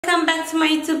welcome back to my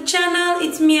YouTube channel.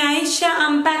 It's me, Aisha.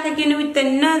 I'm back again with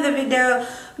another video.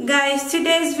 Guys,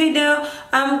 today's video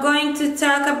I'm going to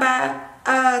talk about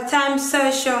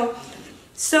Timesocial.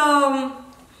 So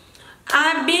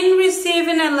I've been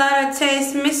receiving a lot of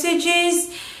text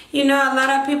messages. You know, a lot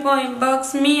of people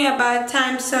inbox me about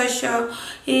Timesocial.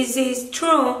 Is it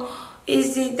true?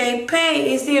 Is it they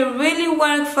pay? Is it really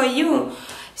work for you?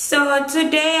 So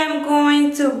today I'm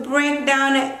going to break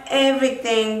down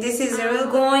everything. This is really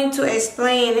going to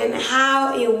explain and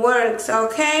how it works,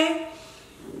 okay?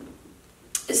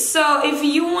 So if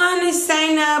you want to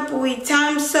sign up with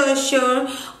Timesocial,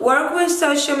 work with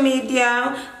social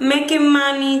media, making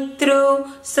money through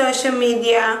social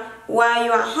media while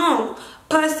you're at home,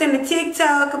 post on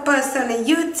TikTok, post on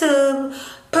YouTube,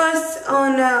 post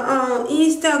on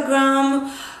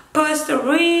Instagram, post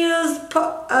reels,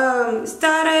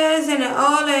 status, and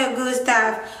all that good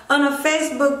stuff. On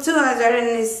Facebook too, as well,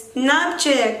 and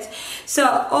Snapchat. So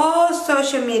all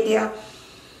social media.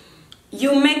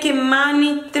 You making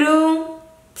money through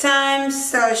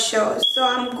Timesocial. So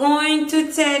I'm going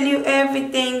to tell you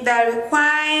everything that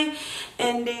require,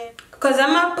 and then because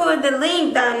I'm gonna put the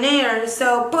link down there.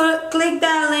 So click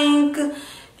that link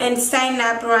and sign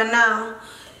up right now.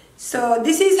 So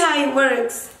this is how it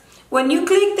works. When you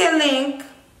click the link,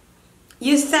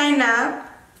 you sign up,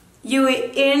 you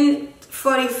will earn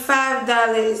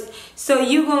 $45. So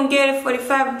you're going to get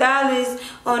 $45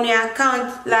 on your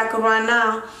account like right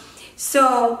now.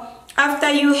 So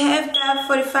after you have that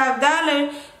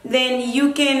 $45, then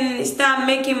you can start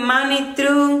making money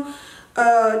through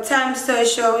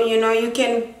Timesocial. You know, you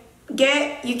can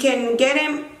get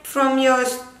them from your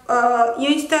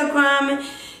Instagram.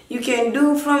 You can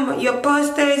do from your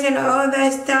posters and all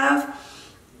that stuff.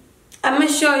 I'm gonna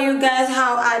show you guys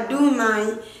how I do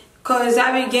mine, cause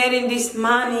I be getting this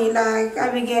money.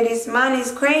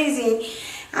 It's crazy.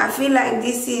 I feel like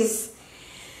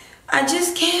I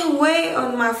just can't wait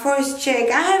on my first check.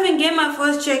 I haven't get my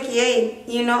first check yet.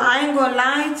 You know, I ain't gonna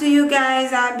lie to you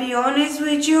guys. I'll be honest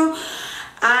with you.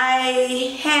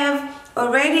 I have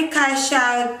already cashed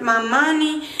out my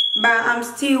money, but I'm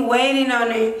still waiting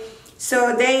on it.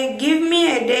 So they give me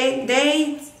a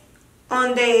date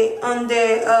on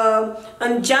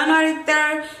January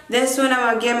 3rd. That's when I'm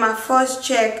gonna get my first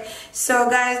check. So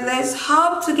guys, let's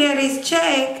hope to get this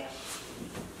check,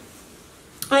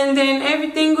 and then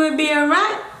everything will be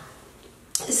alright.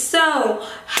 So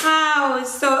how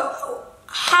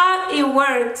it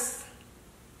works?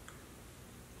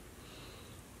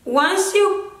 Once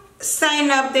you sign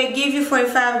up, they give you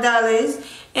 $45.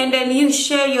 And then you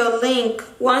share your link.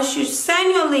 Once you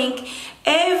send your link,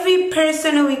 every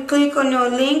person who will click on your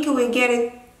link will get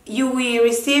it. You will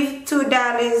receive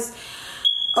 $2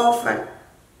 offer.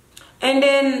 And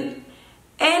then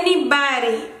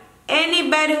anybody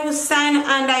who sign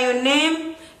under your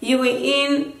name, you will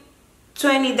earn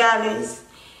 $20.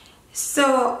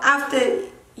 So after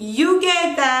you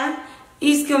get that,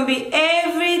 it's gonna be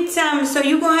every time. So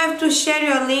you're gonna have to share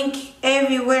your link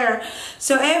everywhere.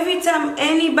 So every time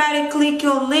anybody click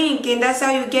your link, and that's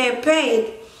how you get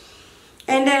paid.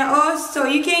 And then also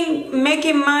you can make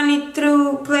money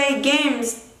through play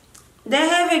games. They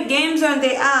have games on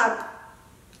the app,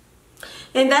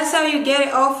 and that's how you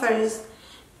get offers,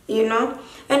 you know.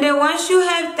 And then once you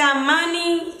have that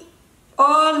money,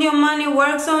 all your money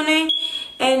works on it,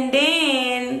 and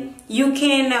then you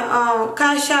can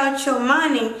cash out your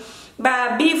money.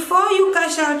 But before you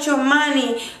cash out your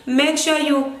money, make sure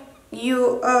you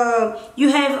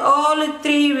have all the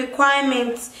 3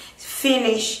 requirements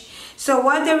finished. So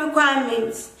what the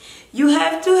requirements? You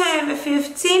have to have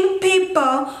 15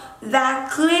 people that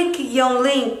click your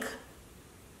link.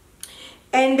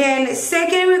 And then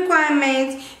second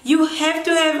requirement, you have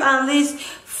to have at least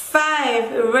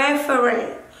 5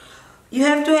 referrals. You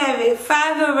have to have a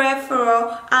 5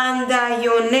 referral under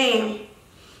your name.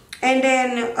 And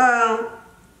then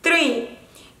 3,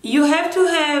 you have to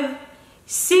have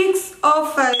 6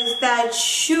 offers that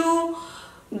you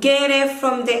get it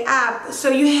from the app. So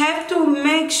you have to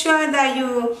make sure that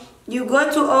you go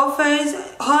to offers,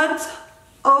 hot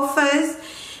offers,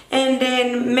 and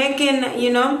then make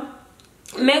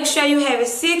sure you have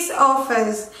 6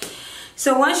 offers.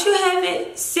 So once you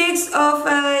have 6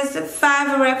 offers,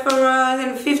 5 referrals,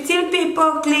 and 15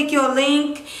 people click your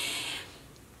link,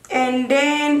 and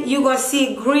then you're going to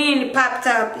see green popped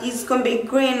up. It's going to be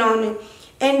green on it.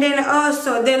 And then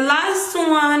also the last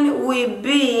one will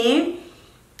be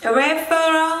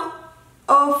referral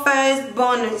offers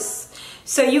bonus.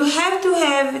 So you have to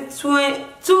have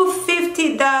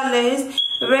 $250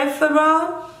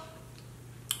 referral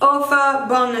offer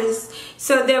bonus.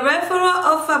 So the referral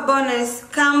offer bonus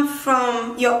comes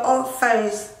from your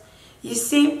offers. You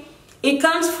see, it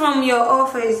comes from your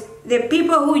offers, the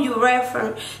people who you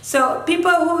refer. So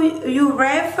people who you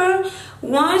refer,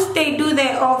 once they do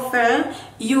their offer,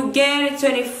 you get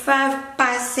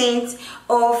 25%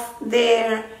 of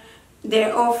their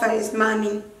offers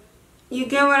money. You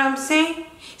get what I'm saying?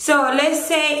 So let's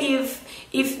say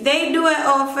if they do an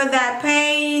offer that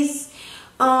pays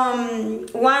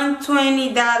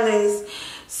 $120,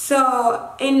 so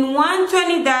in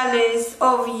 $120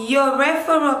 of your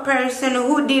referral person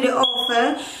who did the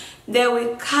offer, they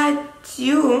will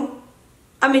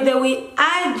they will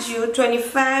add you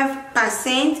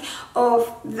 25%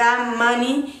 of that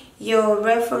money your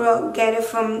referral get it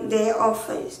from their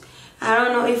offers. I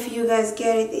don't know if you guys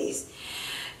get this.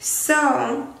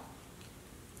 So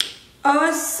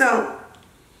also,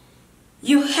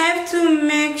 you have to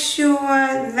make sure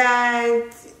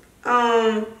that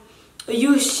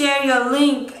you share your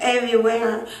link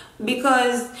everywhere,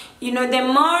 because you know, the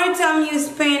more time you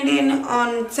spending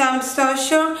on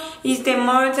Timesocial is the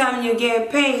more time you get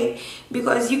paid,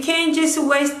 because you can't just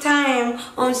waste time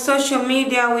on social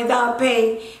media without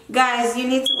pay. Guys, you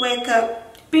need to wake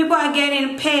up. People are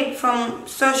getting paid from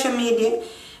social media,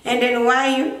 and then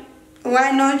why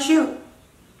not you?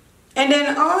 And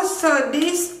then also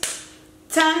this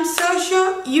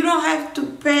Timesocial, you don't have to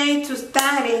pay to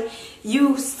start it.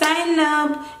 You sign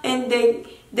up and they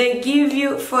give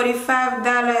you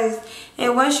 $45,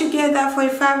 and once you get that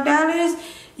 $45,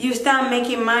 you start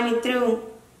making money through.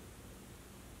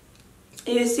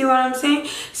 You see what I'm saying?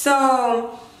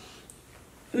 So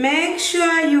make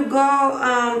sure you go,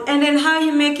 and then how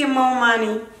you making more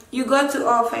money? You go to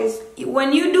offers.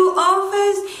 When you do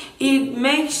offers, it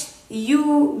makes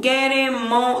you gain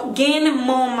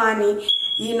more money.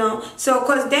 You know, so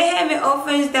because they have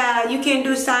offers that you can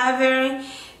do service,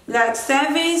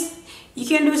 you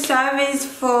can do service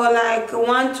for like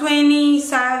 $120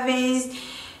 service.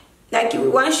 Like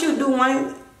once you do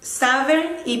one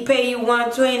service, it pay you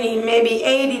 $120, maybe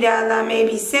 $80,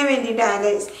 maybe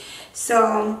 $70.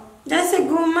 So that's a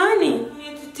good money. I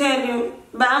need to tell you,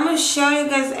 but I'm gonna show you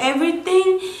guys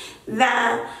everything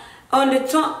that on the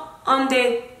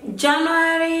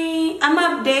January. I'm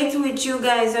update with you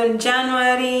guys on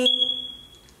January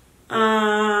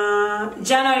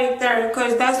 3rd,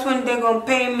 because that's when they're gonna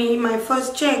pay me my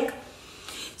first check.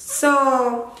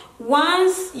 So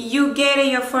once you get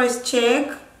your first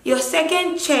check, your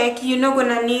second check, you're not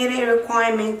gonna need a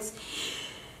requirements.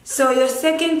 So your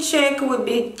second check would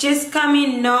be just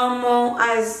coming normal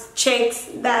as checks,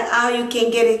 that how you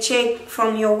can get a check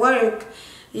from your work.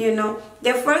 You know,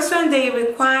 the first one, they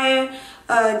require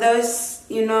those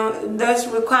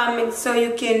requirements, so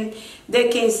they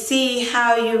can see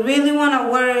how you really want to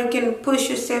work and push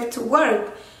yourself to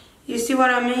work. You see what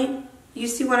I mean? You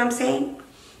see what I'm saying?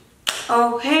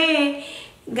 Okay,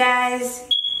 guys,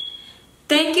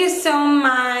 thank you so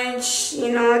much.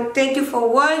 You know, thank you for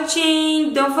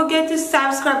watching. Don't forget to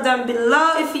subscribe down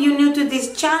below if you're new to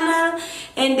this channel,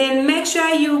 and then make sure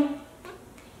you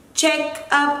check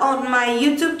up on my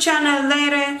YouTube channel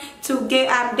later to get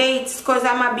updates, because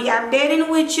I'm gonna be updating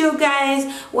with you guys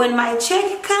when my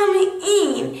check coming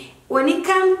in. When it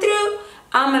come through,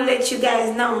 I'm gonna let you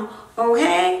guys know.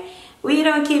 Okay, we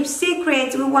don't keep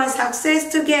secrets. We want success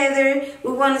together.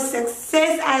 We want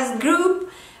success as group.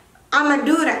 I'm gonna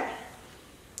do that.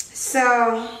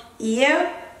 So yeah,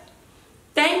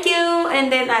 thank you, and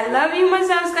then I love you, my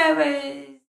subscribers.